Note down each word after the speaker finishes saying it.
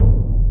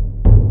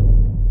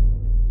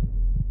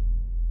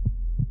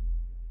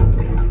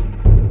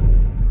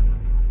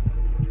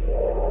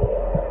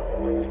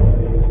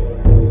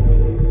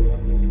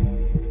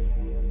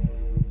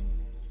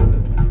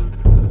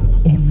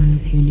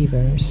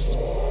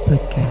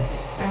Podcast.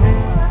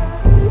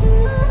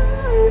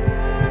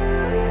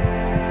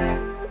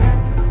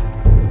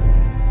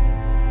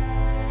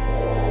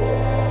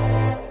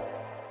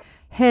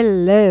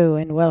 Hello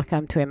and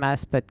welcome to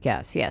Emma's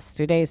podcast. Yes,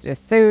 today is the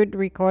third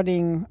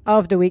recording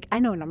of the week. I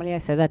know normally I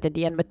say that at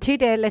the end, but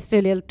today let's do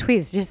a little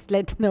twist. Just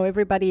let know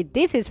everybody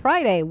this is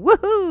Friday.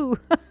 Woohoo!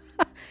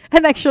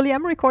 And actually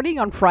I'm recording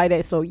on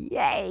Friday, so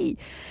yay!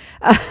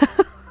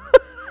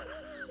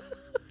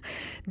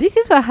 This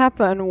is what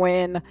happened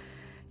when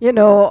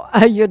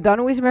you're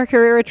done with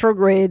Mercury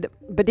retrograde,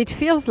 but it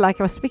feels like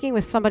I was speaking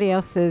with somebody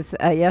else's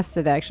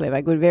yesterday, actually,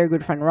 my very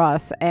good friend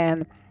Ross,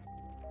 and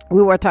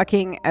we were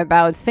talking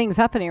about things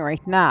happening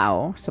right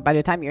now. So by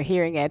the time you're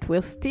hearing it,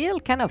 we're still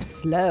kind of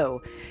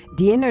slow.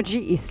 The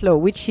energy is slow,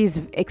 which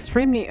is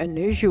extremely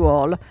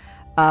unusual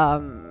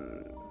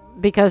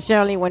because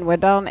generally when we're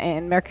done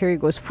and Mercury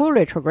goes full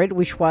retrograde,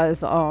 which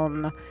was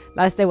on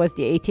last day was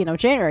the 18th of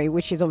January,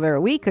 which is over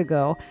a week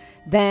ago,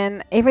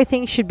 then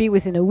everything should be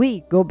within a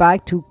week, go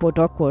back to quote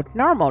unquote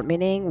normal,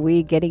 meaning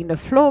we're getting the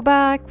flow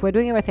back, we're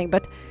doing everything.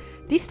 But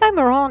this time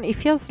around, it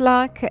feels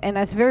like, and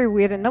that's very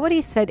weird, and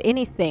nobody said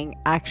anything,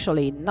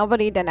 actually.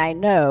 Nobody that I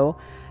know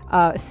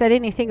said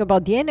anything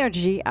about the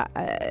energy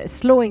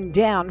slowing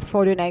down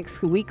for the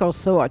next week or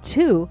so or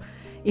two.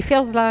 It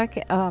feels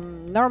like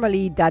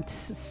normally that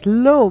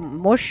slow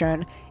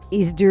motion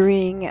is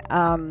during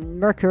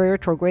Mercury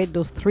retrograde,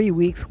 those 3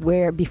 weeks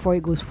before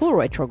it goes full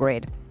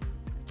retrograde.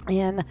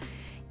 And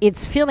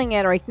it's feeling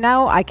it right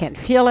now. I can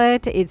feel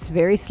it. It's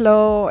very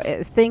slow.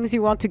 Things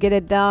you want to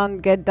get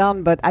done,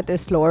 but at a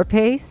slower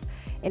pace.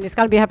 And it's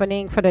going to be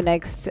happening for the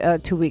next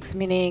 2 weeks,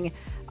 meaning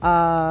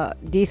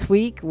this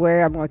week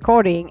where I'm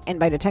recording, and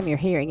by the time you're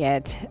hearing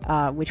it,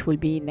 which will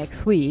be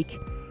next week,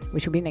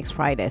 which will be next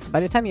Friday. So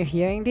by the time you're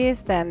hearing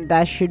this, then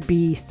that should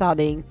be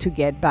starting to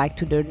get back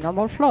to the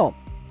normal flow.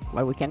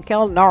 What we can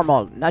call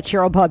normal. Not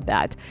sure about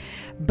that.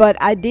 But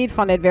I did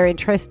find it very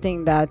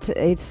interesting that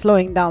it's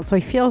slowing down. So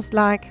it feels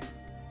like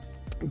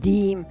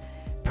the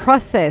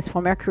process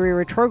for Mercury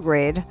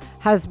retrograde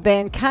has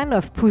been kind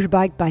of pushed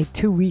back by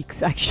 2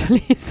 weeks,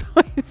 actually. So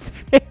it's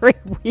very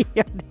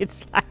weird.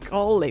 It's like,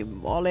 holy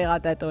moly,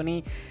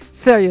 ratatoni.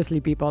 Seriously,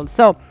 people.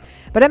 So,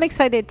 but I'm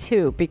excited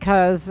too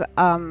because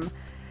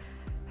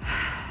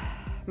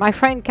my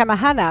friend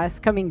Kamahana is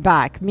coming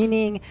back,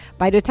 meaning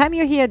by the time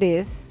you hear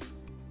this,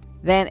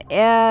 then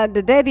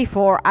the day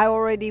before, I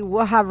already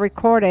will have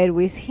recorded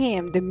with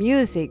him the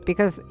music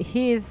because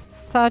he's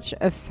such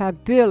a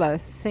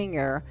fabulous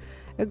singer,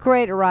 a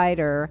great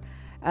writer,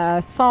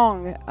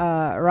 song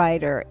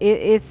writer.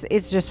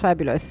 It's just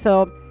fabulous.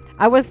 So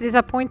I was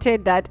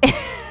disappointed that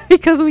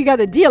because we got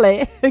a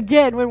delay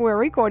again when we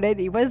recorded.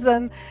 It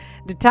wasn't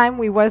the time.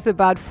 We was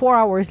about 4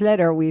 hours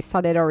later we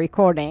started our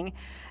recording.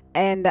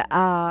 And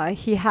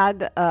he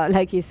had,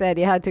 like he said,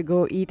 he had to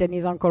go eat and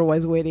his uncle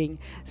was waiting.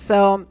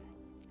 So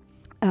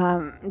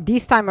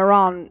this time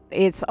around,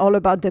 it's all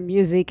about the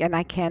music, and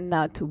I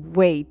cannot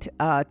wait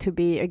to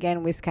be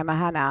again with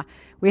Kamahana.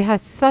 We had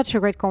such a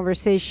great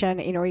conversation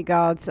in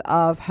regards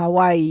of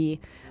Hawaii,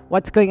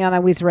 what's going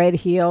on with Red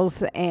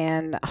Hills,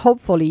 and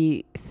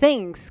hopefully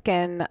things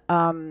can,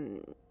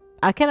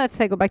 I cannot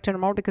say go back to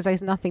normal because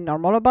there's nothing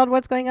normal about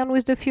what's going on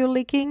with the fuel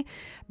leaking,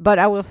 but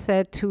I will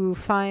say to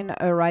find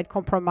a right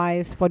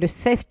compromise for the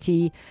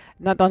safety,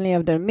 not only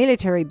of the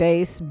military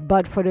base,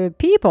 but for the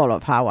people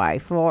of Hawaii,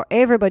 for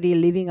everybody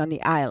living on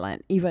the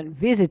island, even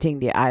visiting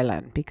the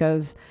island.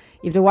 Because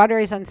if the water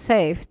is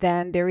unsafe,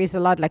 then there is a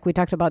lot, like we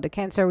talked about the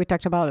cancer, we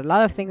talked about a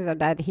lot of things of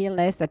that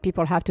illness that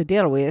people have to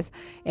deal with.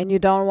 And you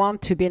don't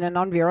want to be in an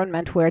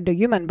environment where the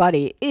human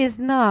body is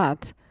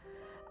not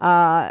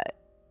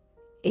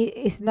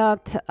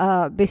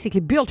basically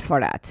built for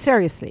that.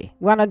 Seriously,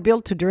 we're not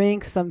built to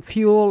drink some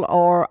fuel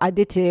or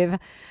additive,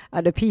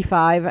 the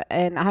P5,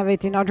 and have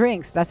it in our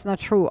drinks. That's not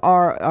true.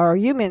 Our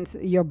humans,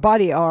 your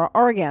body, our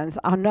organs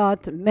are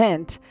not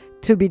meant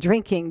to be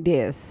drinking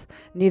this,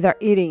 neither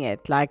eating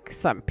it like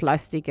some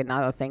plastic and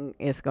other thing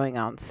is going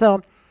on.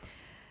 So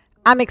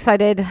I'm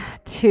excited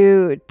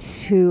to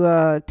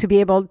be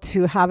able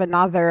to have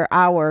another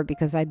hour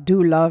because I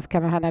do love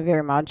Kamahana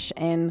very much,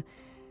 and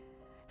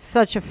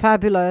such a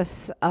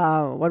fabulous,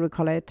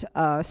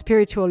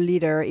 spiritual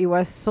leader. It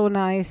was so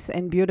nice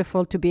and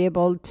beautiful to be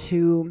able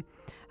to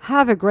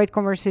have a great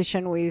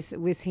conversation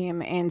with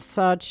him, and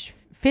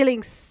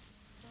feeling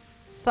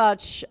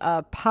such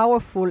a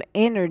powerful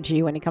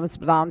energy when it comes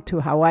down to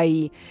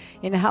Hawaii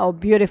and how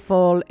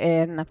beautiful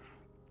and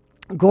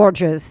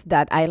gorgeous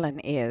that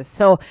island is.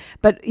 So,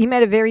 but he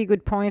made a very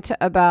good point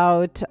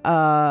about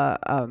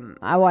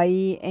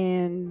Hawaii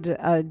and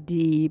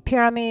the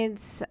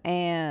pyramids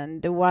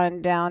and the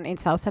one down in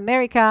South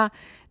America.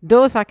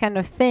 Those are kind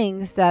of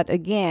things that,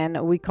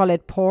 again, we call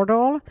it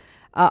portal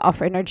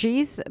of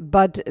energies,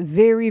 but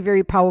very,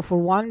 very powerful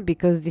one,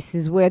 because this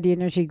is where the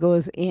energy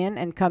goes in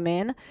and come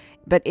in,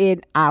 but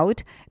in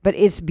out. But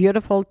it's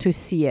beautiful to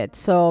see it.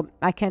 So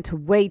I can't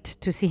wait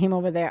to see him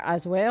over there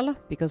as well,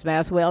 because may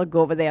as well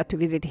go over there to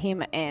visit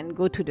him and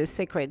go to the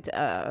sacred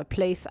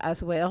place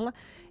as well.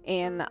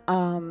 And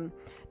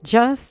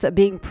just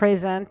being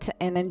present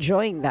and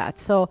enjoying that.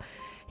 So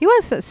it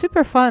was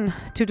super fun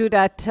to do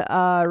that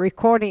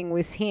recording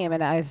with him.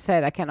 And as I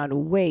said, I cannot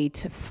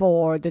wait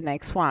for the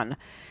next one.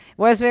 It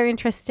was very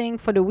interesting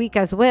for the week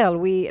as well.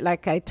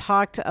 Like I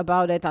talked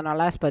about it on our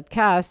last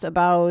podcast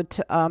about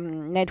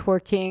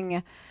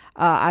networking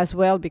as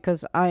well,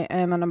 because I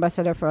am an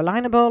ambassador for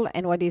Alignable.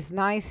 And what is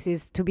nice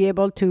is to be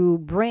able to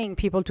bring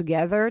people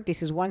together.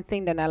 This is one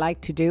thing that I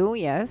like to do,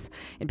 yes.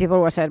 And people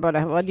were saying, but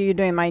what do you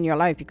do in your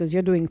life? Because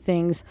you're doing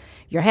things,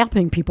 you're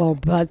helping people,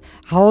 but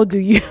how do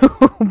you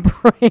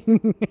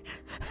bring...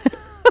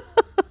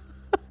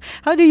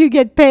 how do you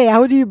get paid?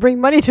 How do you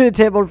bring money to the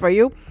table for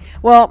you?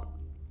 Well,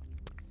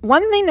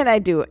 one thing that I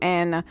do,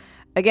 and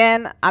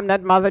again, I'm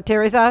not Mother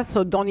Teresa,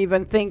 so don't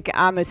even think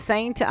I'm a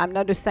saint. I'm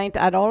not a saint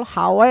at all.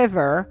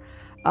 However,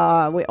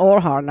 we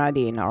all are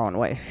naughty in our own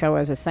way. If I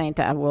was a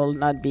saint, I will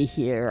not be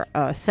here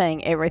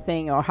saying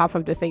everything or half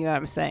of the thing that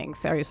I'm saying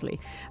seriously.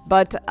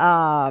 But,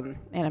 and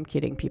I'm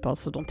kidding people,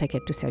 so don't take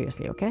it too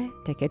seriously, okay?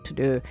 Take it to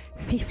the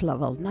 5th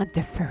level, not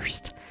the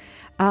 1st.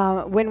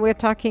 When we're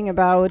talking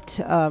about,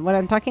 when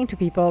I'm talking to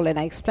people and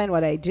I explain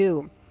what I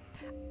do,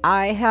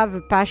 I have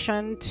a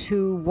passion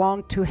to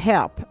want to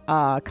help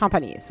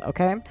companies,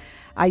 okay?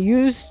 I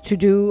used to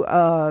do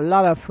a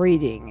lot of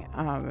reading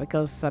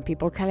because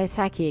people call it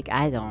psychic.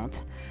 I don't.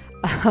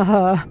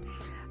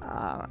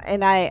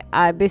 And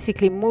I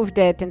basically moved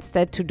it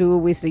instead to do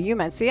with the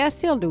humans. So yeah, I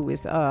still do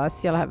with, I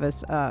still have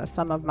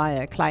some of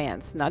my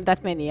clients. Not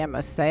that many, I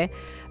must say.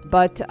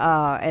 But,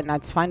 and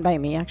that's fine by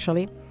me,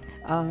 actually.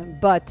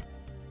 But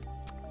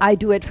I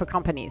do it for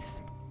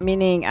companies.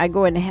 Meaning I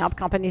go and help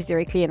companies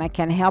directly, and I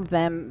can help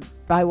them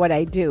by what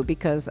I do,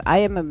 because I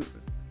am a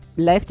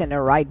left and a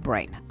right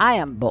brain. I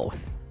am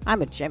both.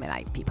 I'm a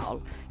Gemini,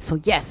 people. So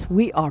yes,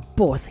 we are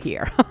both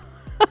here.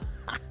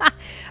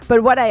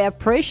 But what I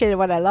appreciate,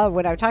 what I love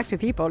when I talk to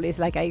people is,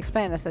 like I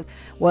explained, I said,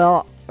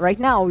 well, right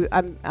now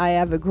I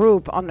have a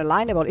group on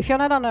Alignable. If you're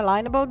not on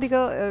Alignable,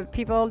 because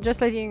people,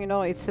 just letting you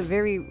know, it's a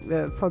very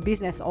for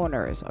business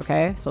owners,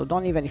 okay? So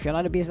don't even, if you're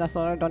not a business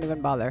owner, don't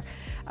even bother.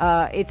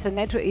 It's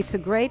a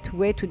great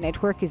way to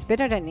network. It's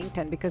better than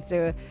LinkedIn, because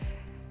the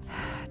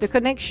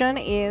connection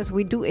is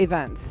we do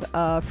events,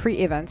 free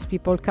events.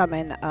 People come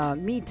and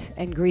meet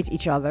and greet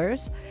each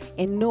others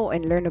and know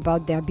and learn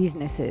about their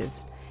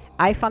businesses.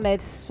 I found it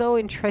so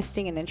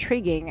interesting and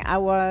intriguing.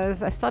 I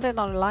started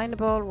on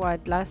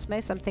Alignable, last May,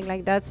 something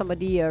like that.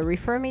 Somebody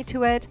referred me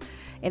to it,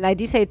 and I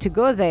decided to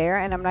go there.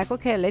 And I'm like,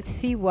 okay, let's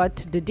see what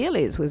the deal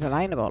is with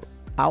Alignable.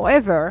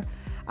 However,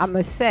 I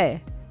must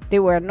say,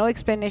 there were no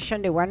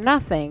explanation, there were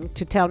nothing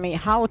to tell me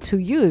how to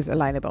use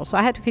Alignable. So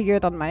I had to figure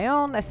it on my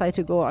own. I decided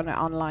to go on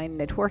online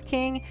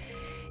networking.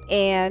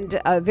 And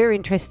very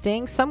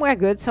interesting. Some were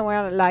good, some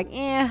were like,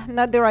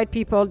 not the right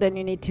people, then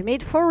you need to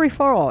meet. For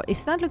referral,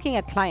 it's not looking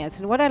at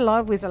clients. And what I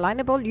love with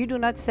Alignable, you do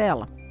not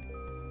sell.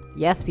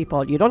 Yes,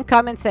 people, you don't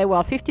come and say,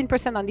 well,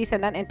 15% on this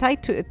and that, and try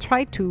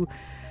to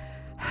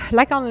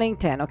like on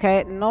LinkedIn,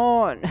 okay?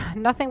 No,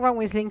 nothing wrong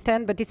with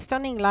LinkedIn, but it's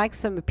turning like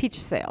some pitch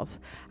sales.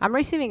 I'm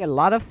receiving a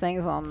lot of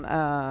things on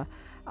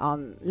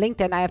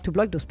LinkedIn. I have to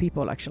block those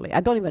people, actually.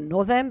 I don't even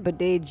know them, but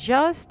they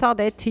just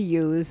started to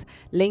use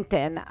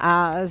LinkedIn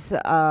as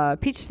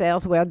pitch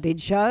sales, where they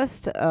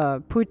just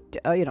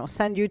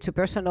send you to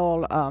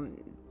personal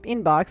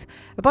inbox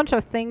a bunch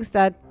of things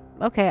that,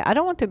 okay, I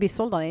don't want to be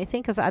sold on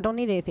anything because I don't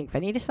need anything. If I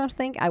need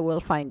something, I will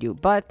find you.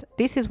 But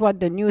this is what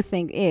the new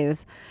thing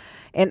is.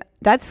 And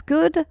that's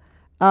good.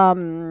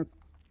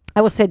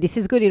 I would say this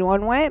is good in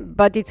one way,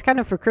 but it's kind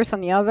of a curse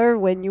on the other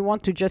when you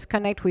want to just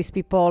connect with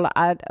people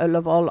at a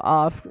level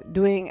of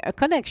doing a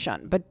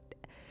connection. But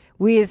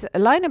with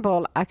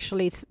Alignable,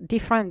 actually, it's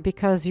different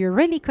because you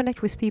really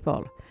connect with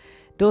people.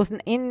 Those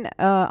in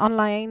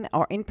online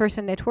or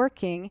in-person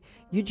networking,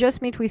 you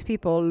just meet with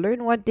people,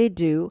 learn what they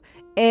do.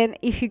 And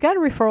if you got a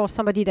referral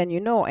somebody that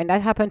you know, and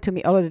that happened to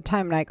me all of the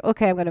time, like,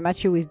 okay, I'm going to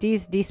match you with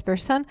this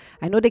person.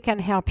 I know they can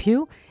help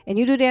you. And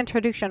you do the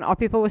introduction, or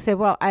people will say,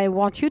 well, I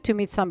want you to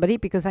meet somebody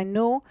because I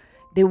know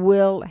they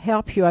will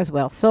help you as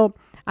well. So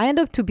I end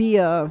up to be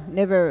I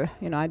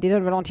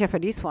didn't volunteer for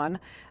this one,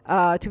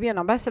 to be an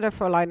ambassador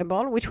for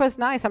Alignable, which was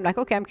nice. I'm like,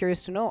 okay, I'm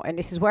curious to know. And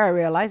this is where I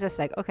realized it's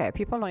like, okay,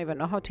 people don't even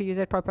know how to use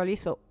it properly,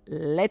 so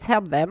let's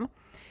help them.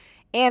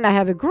 And I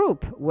have a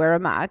group where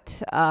I'm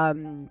at,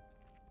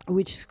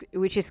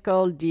 which is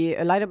called the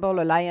Alignable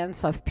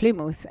Alliance of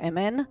Plymouth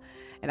MN,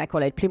 and I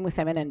call it Plymouth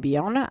MN and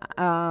beyond.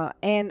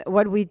 And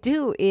what we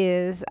do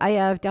is I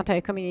have the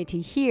entire community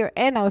here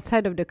and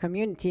outside of the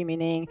community,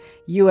 meaning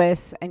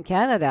US and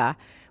Canada,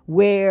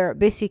 where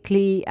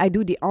basically I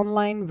do the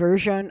online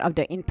version of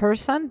the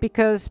in-person,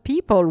 because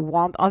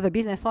other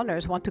business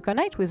owners want to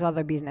connect with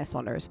other business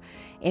owners.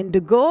 And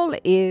the goal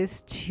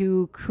is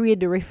to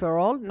create the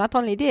referral. Not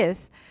only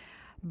this,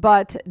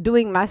 but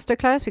doing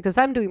masterclass, because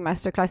I'm doing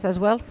masterclass as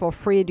well for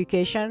free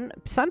education.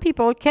 Some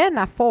people can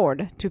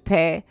afford to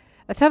pay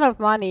a ton of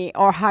money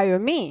or hire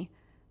me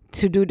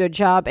to do the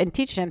job and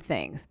teach them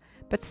things,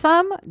 but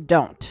some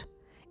don't.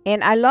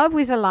 And I love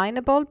with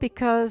Alignable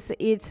because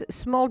it's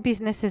small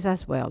businesses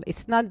as well.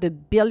 It's not the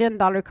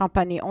billion-dollar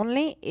company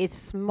only, it's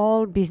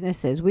small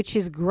businesses, which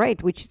is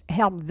great, which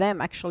help them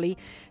actually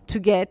to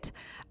get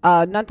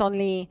not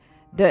only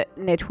the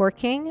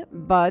networking,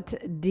 but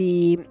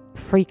the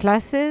free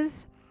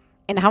classes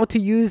and how to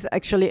use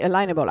actually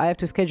Alignable. I have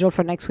to schedule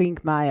for next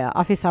week my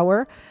office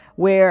hour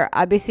where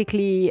I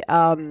basically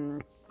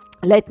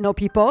let know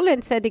people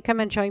and said they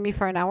come and join me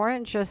for an hour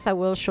and just I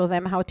will show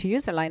them how to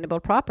use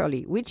Alignable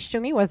properly, which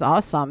to me was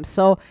awesome.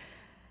 So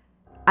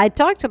I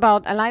talked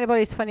about Alignable.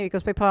 It's funny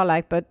because people are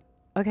like, but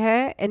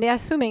okay. And they're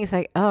assuming it's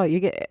like, oh, you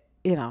get,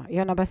 you're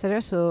an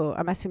ambassador, so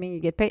I'm assuming you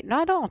get paid. No,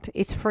 I don't.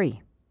 It's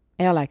free.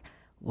 And they're like,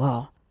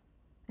 well,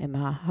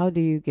 Emma, how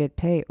do you get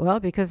paid? Well,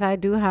 because my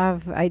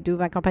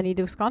company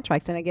does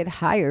contracts and I get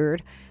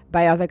hired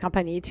by other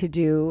company to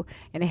do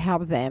and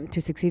help them to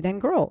succeed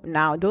and grow.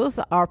 Now, those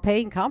are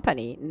paying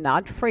company,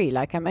 not free.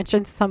 Like I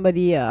mentioned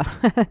somebody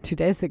 2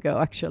 days ago,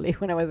 actually,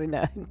 when I was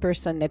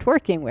in-person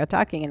networking, we were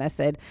talking and I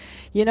said,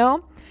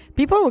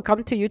 people will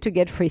come to you to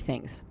get free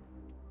things.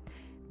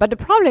 But the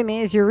problem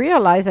is you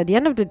realize at the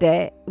end of the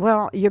day,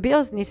 well, your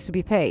bills needs to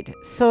be paid.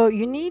 So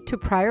you need to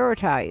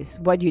prioritize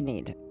what you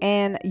need.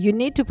 And you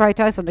need to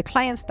prioritize on the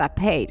clients that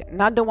paid,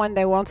 not the one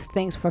that wants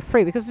things for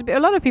free. Because a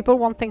lot of people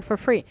want things for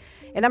free.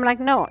 And I'm like,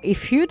 no,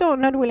 if you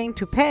don't not willing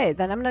to pay,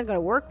 then I'm not going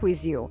to work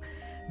with you.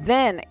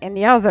 Then on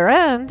the other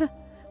end,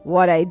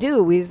 what I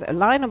do with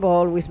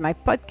Alignable, with my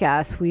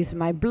podcast, with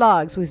my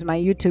blogs, with my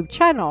YouTube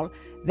channel,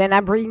 then I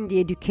bring the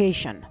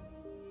education.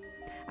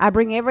 I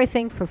bring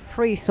everything for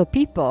free so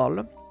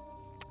people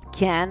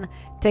can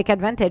take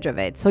advantage of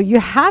it. So you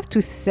have to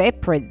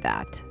separate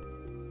that.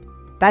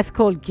 That's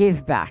called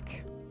give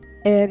back.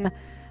 And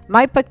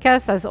my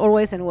podcast has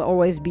always and will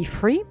always be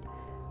free.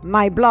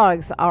 My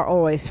blogs are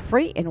always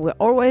free and will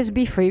always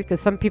be free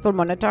because some people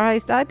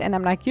monetize that. And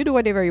I'm like, you do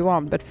whatever you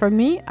want. But for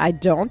me, I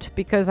don't,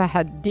 because I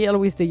had deal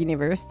with the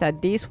universe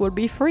that this will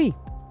be free.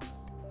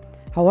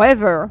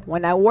 However,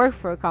 when I work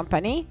for a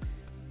company,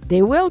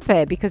 they will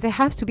pay because it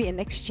has to be an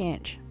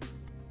exchange.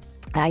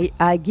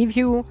 I give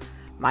you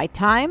my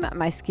time,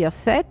 my skill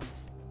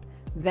sets,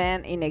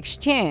 then in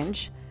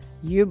exchange,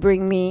 you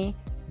bring me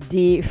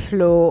the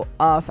flow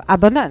of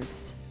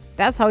abundance.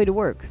 That's how it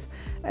works.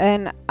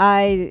 And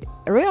I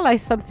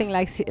realized something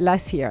like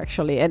last year,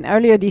 actually, and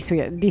earlier this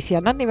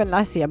year, not even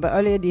last year, but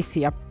earlier this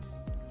year,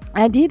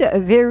 I did a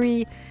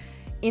very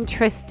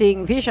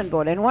interesting vision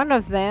board. And one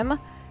of them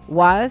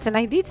was, and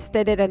I did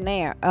state it in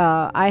there,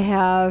 I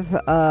have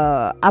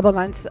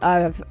abundance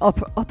of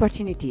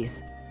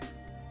opportunities.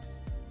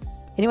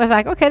 And he was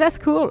like, okay, that's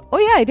cool. Oh,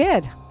 yeah, I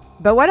did.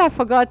 But what I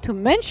forgot to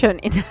mention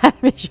in that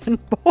vision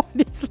board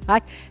is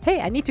like,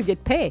 hey, I need to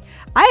get paid.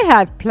 I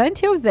have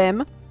plenty of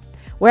them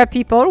where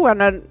people were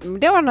not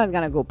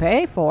going to go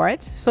pay for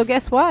it. So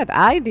guess what?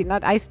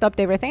 I stopped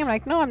everything. I'm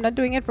like, no, I'm not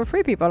doing it for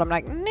free, people. I'm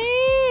like, nah,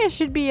 it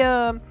should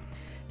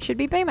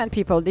be payment,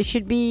 people. They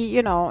should be,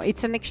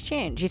 it's an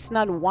exchange. It's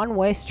not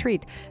one-way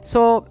street.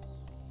 So,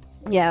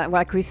 yeah,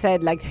 like we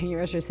said, like the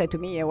universe just said to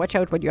me, watch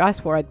out what you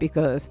ask for it,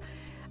 because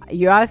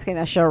you ask and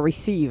I shall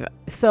receive.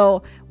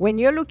 So when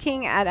you're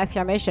looking at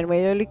affirmation,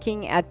 when you're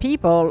looking at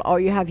people, or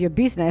you have your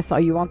business, or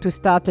you want to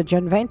start a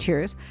joint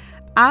ventures,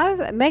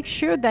 make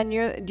sure that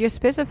you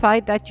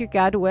specify that you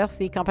got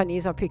wealthy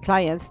companies or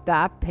clients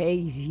that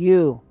pays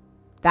you,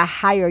 that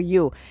hire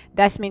you.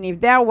 That means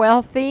if they're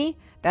wealthy,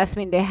 that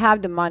means they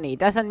have the money.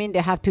 Doesn't mean they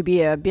have to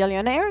be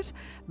billionaires,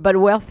 but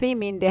wealthy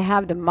means they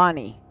have the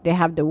money, they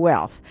have the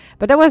wealth.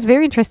 But that was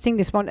very interesting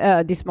this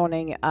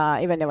morning,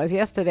 even it was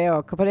yesterday or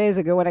a couple of days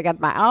ago when I got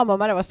my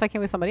album. I was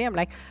talking with somebody. I'm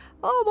like,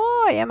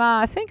 oh boy,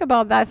 Emma, think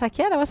about that. It's like,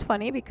 yeah, that was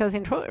funny, because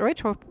in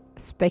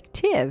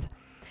retrospective,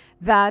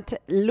 that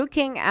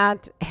looking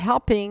at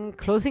helping,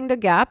 closing the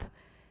gap,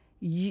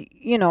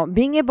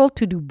 being able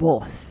to do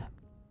both.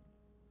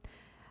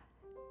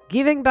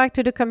 Giving back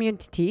to the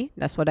community,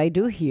 that's what I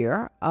do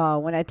here.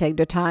 When I take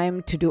the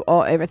time to do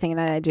everything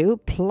that I do,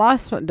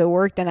 plus the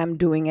work that I'm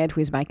doing it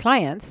with my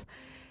clients,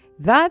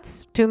 that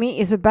to me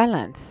is a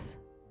balance.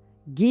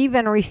 Give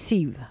and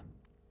receive.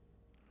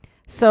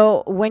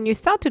 So when you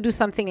start to do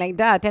something like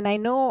that, and I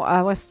know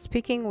I was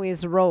speaking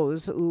with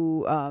Rose,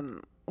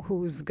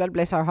 who's, God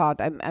bless her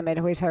heart, I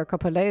met with her a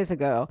couple of days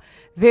ago.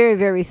 Very,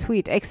 very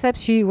sweet, except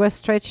she was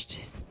stretched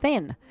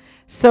thin.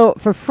 So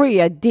for free,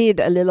 I did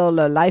a little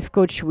life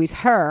coach with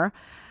her,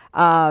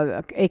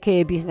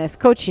 aka business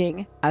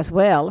coaching as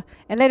well.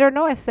 And let her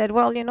know, I said,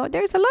 well,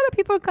 there's a lot of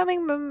people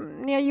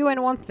coming near you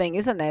in one thing,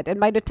 isn't it? And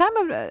by the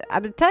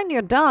time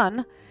you're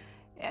done,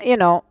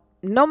 no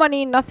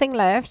money, nothing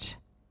left.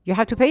 You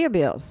have to pay your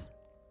bills.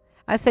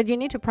 I said, you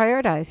need to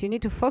prioritize. You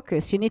need to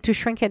focus. You need to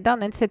shrink it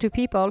down and say to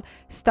people,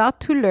 start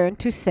to learn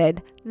to say,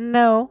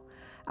 no,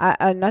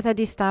 not at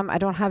this time. I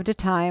don't have the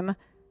time.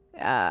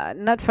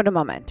 Not for the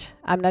moment.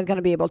 I'm not going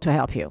to be able to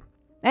help you.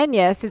 And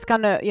yes, it's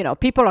going to,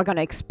 people are going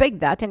to expect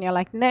that. And you're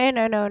like,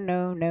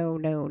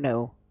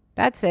 no.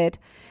 That's it.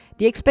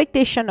 The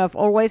expectation of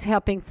always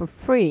helping for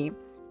free,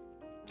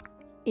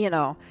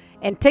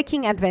 and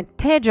taking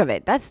advantage of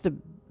it. That's the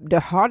the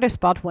hardest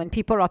part when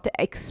people are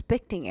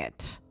expecting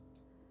it.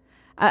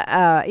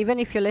 Even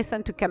if you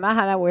listen to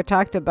Kamahana, we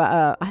talked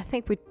about. I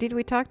think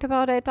we talked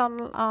about it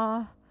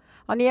on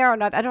the air or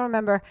not. I don't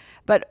remember.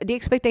 But the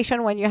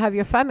expectation when you have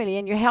your family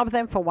and you help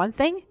them for one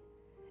thing,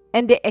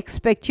 and they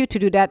expect you to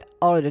do that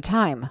all the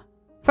time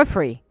for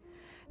free.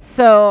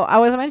 So I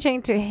was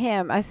mentioning to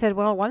him, I said,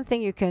 well, one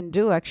thing you can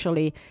do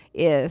actually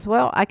is,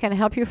 well, I can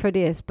help you for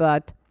this,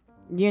 but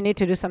you need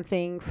to do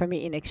something for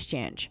me in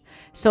exchange.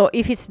 So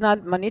if it's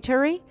not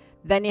monetary,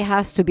 then it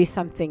has to be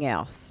something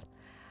else.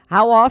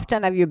 How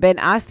often have you been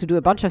asked to do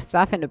a bunch of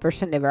stuff and the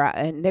person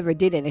never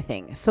did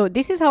anything? So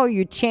this is how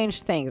you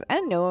change things. I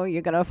know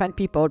you're going to offend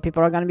people.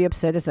 People are going to be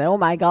upset and say, oh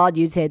my God,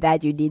 you said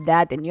that, you did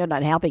that, and you're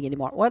not helping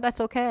anymore. Well,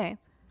 that's okay.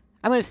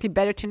 I'm going to sleep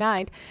better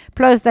tonight.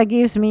 Plus, that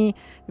gives me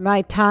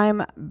my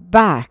time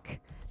back.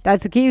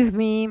 That gives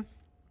me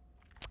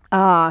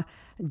the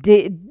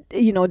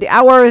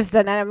hours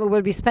that I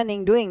will be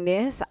spending doing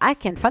this. I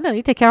can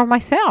finally take care of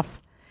myself.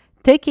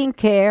 Taking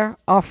care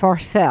of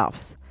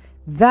ourselves.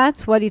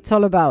 That's what it's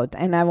all about.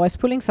 And I was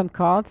pulling some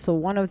cards. So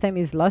one of them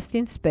is lost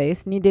in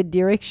space, needed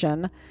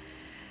direction.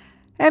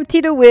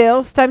 Empty the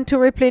wheels, time to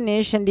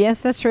replenish, and the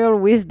ancestral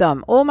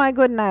wisdom. Oh my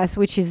goodness,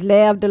 which is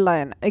lay of the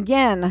land.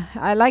 Again,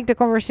 I like the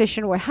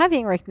conversation we're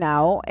having right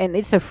now, and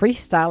it's a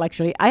freestyle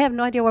actually. I have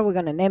no idea what we're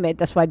going to name it.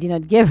 That's why I did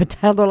not give a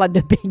title at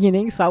the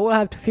beginning, so I will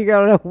have to figure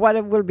out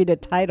what will be the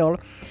title.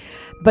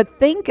 But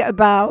think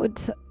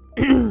about,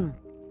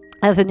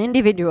 as an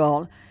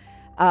individual,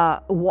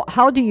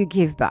 how do you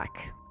give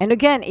back? And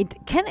again,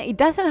 it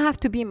doesn't have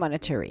to be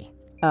monetary.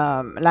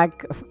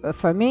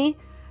 For me,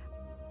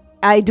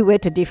 I do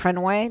it a different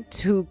way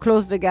to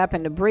close the gap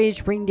and the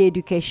bridge, bring the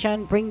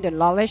education, bring the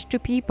knowledge to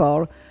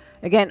people,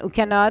 again, who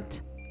cannot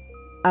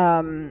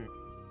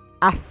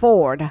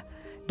afford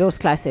those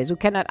classes, who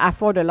cannot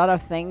afford a lot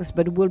of things,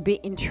 but will be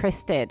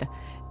interested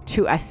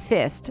to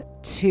assist,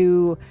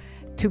 to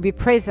be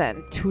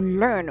present, to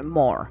learn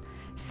more.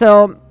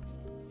 So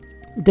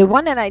the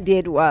one that I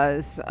did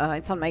was,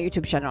 it's on my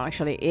YouTube channel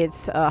actually,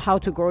 it's how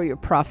to grow your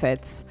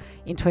profits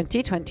in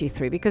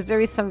 2023, because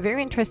there is some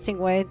very interesting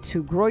way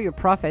to grow your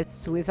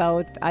profits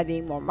without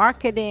adding more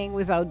marketing,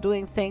 without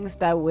doing things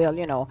that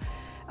will,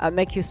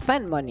 make you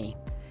spend money.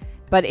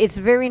 But it's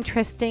very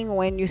interesting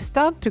when you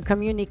start to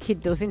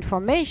communicate those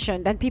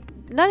information that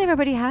not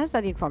everybody has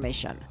that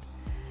information.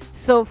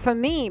 So for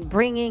me,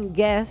 bringing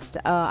guests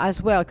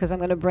as well, because I'm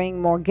going to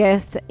bring more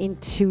guests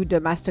into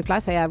the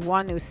masterclass. I have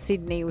one who's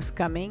Sydney, who's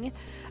coming,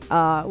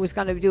 who's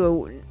going to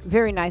do a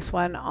very nice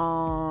one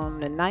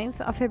on the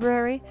 9th of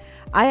February.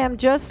 I am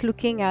just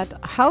looking at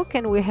how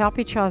can we help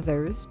each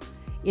others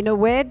in a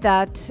way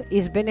that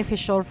is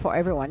beneficial for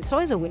everyone. It's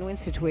always a win-win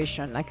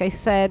situation. Like I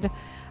said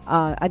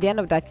at the end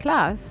of that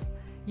class,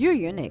 you're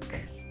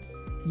unique.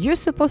 You're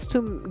supposed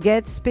to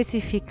get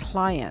specific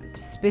client,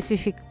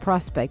 specific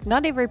prospect.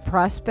 Not every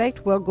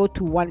prospect will go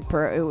to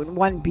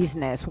one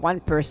business, one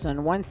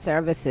person, one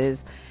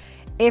services.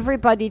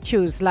 Everybody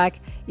choose. Like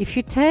if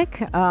you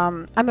take,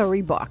 I'm a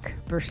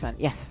Reebok person.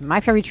 Yes,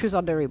 my favorite shoes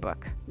are the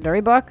Reebok. The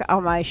Reebok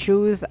are my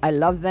shoes. I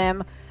love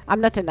them.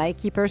 I'm not a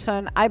Nike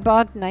person. I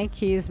bought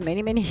Nikes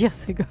many, many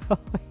years ago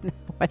when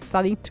I was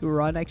starting to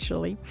run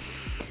actually.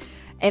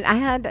 And I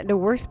had, the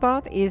worst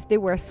part is they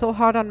were so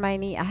hard on my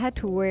knee. I had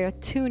to wear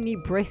 2 knee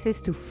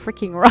braces to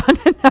freaking run.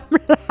 And I'm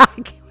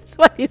like,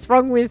 what is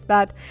wrong with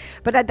that?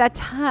 But at that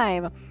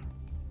time,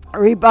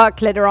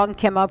 Reebok later on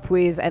came up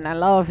with, and I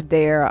love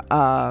their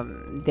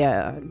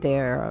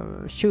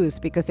shoes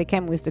because they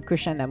came with the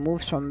cushion that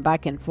moves from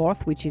back and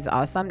forth, which is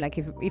awesome. Like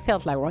it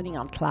felt like running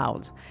on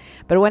clouds.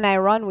 But when I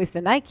run with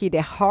the Nike,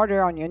 they're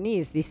harder on your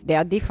knees. They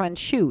are different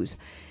shoes.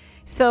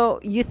 So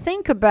you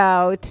think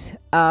about,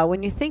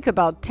 when you think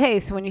about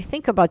taste, when you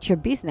think about your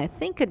business,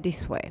 think it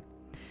this way.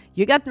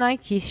 You got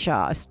Nike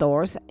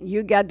stores,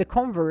 you got the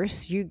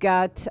Converse, you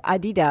got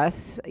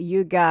Adidas,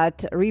 you got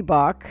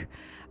Reebok,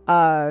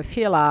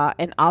 Fila,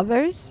 and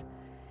others.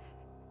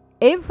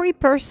 Every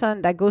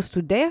person that goes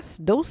to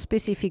those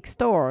specific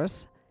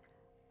stores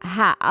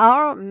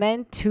are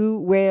meant to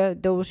wear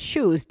those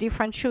shoes,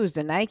 different shoes.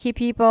 The Nike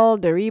people,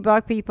 the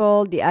Reebok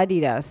people, the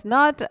Adidas.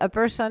 Not a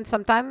person,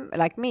 sometimes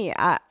like me,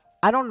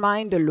 I don't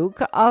mind the look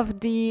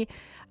of the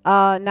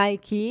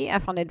Nike. I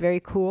found it very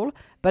cool,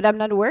 but I'm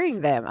not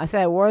wearing them. I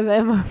say I wore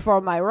them for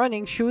my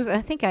running shoes.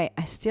 I think I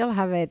still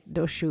have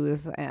those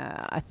shoes.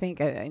 I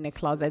think in a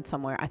closet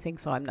somewhere. I think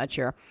so. I'm not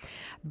sure.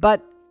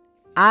 But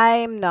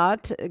I'm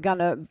not going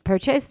to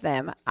purchase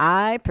them.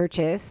 I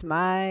purchase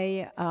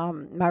my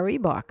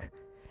Reebok.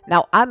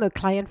 Now, I'm a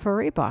client for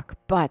Reebok,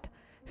 but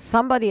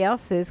somebody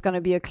else is going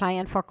to be a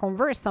client for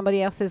Converse.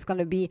 Somebody else is going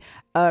to be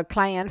a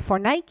client for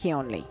Nike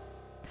only.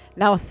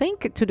 Now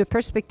think to the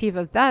perspective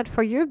of that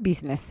for your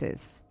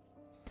businesses.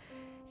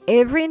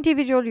 every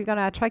individual you're going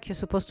to attract, you're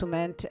supposed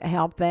to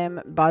help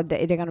them, but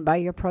they're going to buy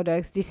your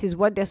products. This is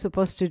what they're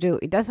supposed to do.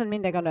 It doesn't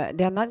mean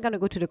they're not going to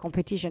go to the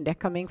competition. They're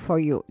coming for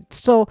you.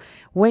 So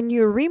when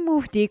you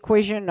remove the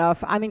equation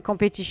of I'm in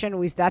competition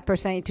with that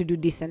person, I need to do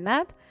this and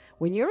that,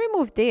 when you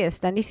remove this,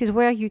 then this is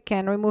where you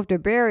can remove the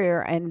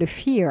barrier and the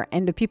fear,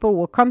 and the people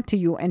will come to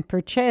you and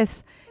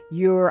purchase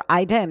your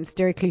items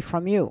directly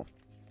from you.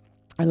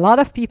 A lot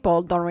of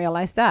people don't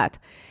realize that.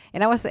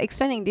 And I was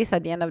explaining this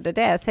at the end of the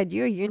day. I said,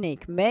 you're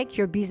unique. Make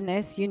your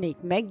business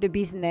unique. Make the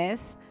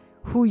business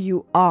who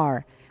you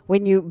are.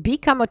 When you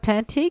become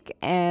authentic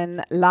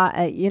and,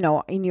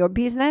 in your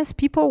business,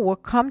 people will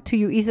come to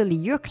you easily.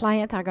 Your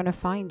clients are going to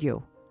find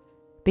you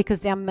because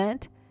they're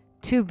meant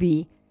to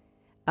be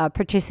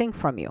purchasing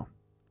from you.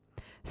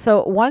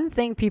 So one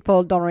thing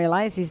people don't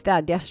realize is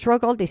that they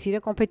struggle. They see the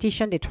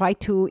competition. They try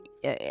to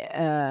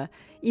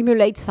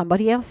emulate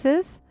somebody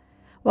else's.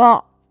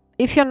 Well,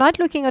 if you're not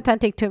looking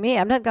authentic to me,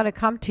 I'm not going to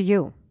come to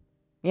you.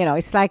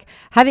 It's like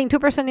having two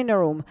person in a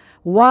room.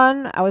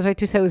 One, I was going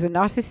to say, who's a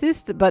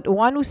narcissist, but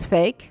one who's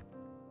fake,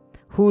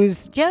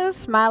 who's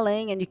just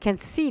smiling, and you can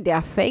see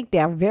they're fake. They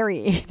are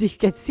you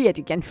can see it,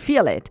 you can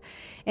feel it.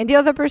 And the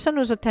other person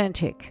who's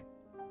authentic.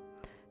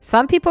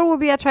 Some people will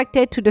be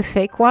attracted to the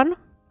fake one,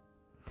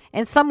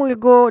 and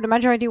the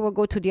majority will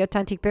go to the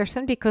authentic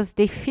person because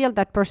they feel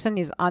that person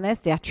is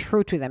honest, they are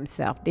true to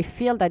themselves. They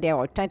feel that they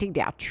are authentic,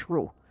 they are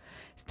true.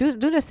 Do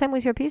the same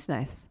with your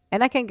business.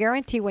 And I can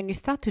guarantee when you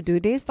start to do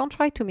this, don't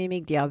try to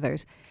mimic the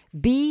others.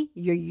 Be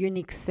your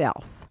unique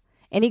self.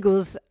 And it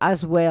goes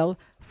as well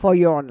for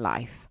your own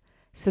life.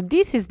 So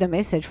this is the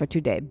message for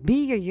today.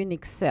 Be your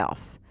unique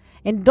self.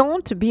 And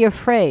don't be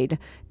afraid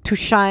to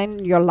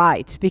shine your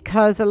light,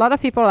 because a lot of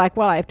people are like,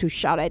 well, I have to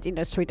shout it in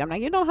the street. I'm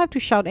like, you don't have to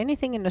shout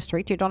anything in the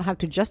street. You don't have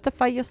to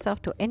justify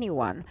yourself to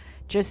anyone.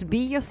 Just be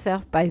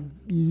yourself by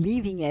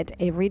living it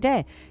every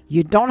day.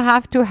 You don't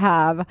have to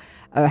have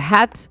a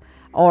hat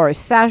or a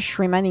sash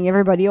reminding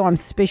everybody, oh, I'm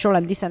special,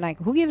 I'm this and that.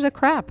 Who gives a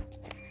crap?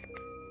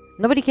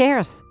 Nobody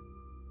cares.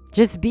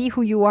 Just be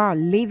who you are.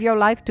 Live your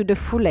life to the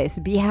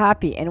fullest. Be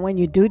happy. And when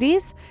you do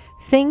this,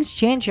 things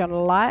change in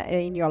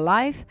your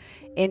life,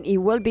 and it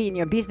will be in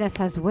your business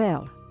as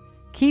well.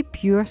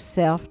 Keep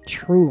yourself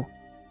true.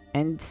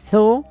 And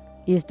so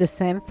is the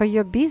same for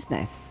your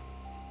business.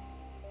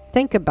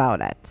 Think about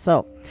it.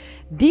 So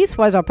this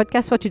was our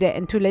podcast for today.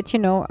 And to let you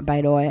know,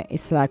 by the way,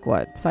 it's like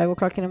 5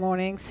 o'clock in the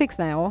morning, 6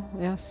 now.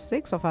 Yeah,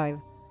 6 or 5.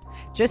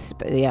 Just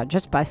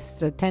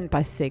past 10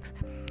 past 6.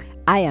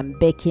 I am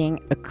baking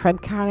a creme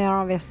caramel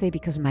renversée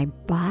because my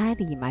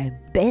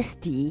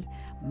bestie,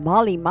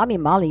 Mommy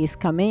Molly, is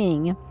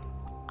coming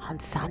on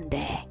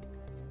Sunday.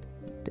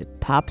 The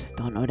pups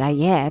don't know that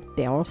yet.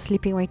 They're all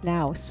sleeping right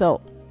now. So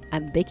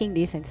I'm baking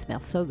this and it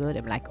smells so good.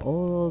 I'm like,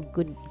 oh,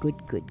 good.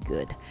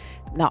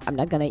 No, I'm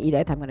not going to eat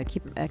it. I'm going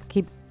to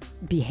keep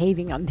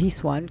behaving on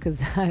this one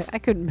because I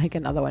could make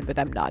another one, but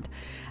I'm not.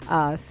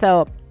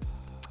 So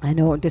I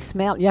know the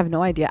smell, you have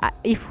no idea.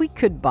 If we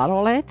could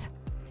bottle it,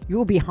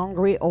 you'll be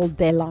hungry all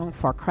day long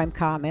for creme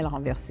caramel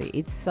renversée.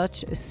 It's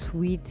such a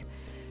sweet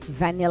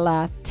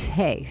vanilla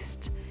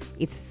taste.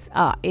 It's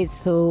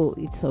so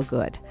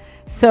good.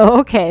 So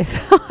okay, so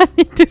I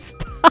need to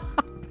stop.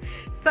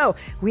 So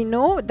we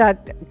know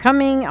that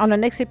coming on the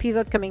next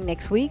episode, coming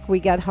next week, we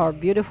got our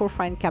beautiful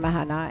friend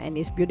Kamahana and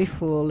his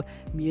beautiful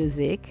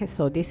music.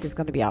 So this is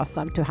going to be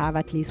awesome to have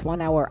at least 1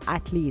 hour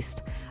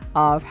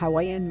of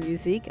Hawaiian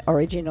music,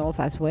 originals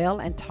as well,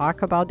 and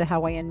talk about the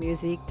Hawaiian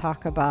music,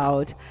 talk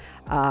about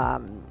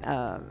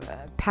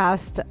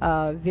past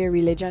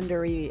very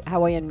legendary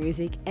Hawaiian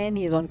music and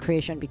his own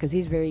creation, because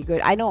he's very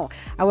good. I know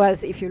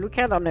if you look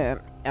at on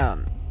the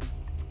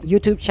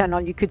YouTube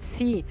channel, you could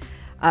see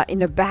in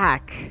the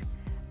back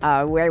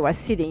where I was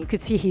sitting, you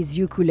could see his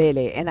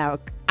ukulele, and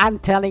I'm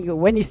telling you,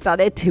 when he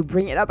started to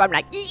bring it up, I'm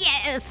like,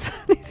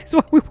 yes, this is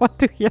what we want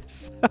to hear.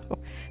 So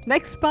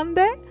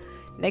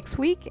next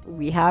week,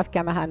 we have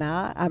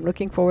Kamahana. I'm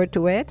looking forward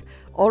to it.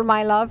 All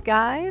my love,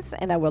 guys,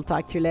 and I will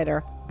talk to you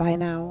later. Bye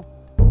now.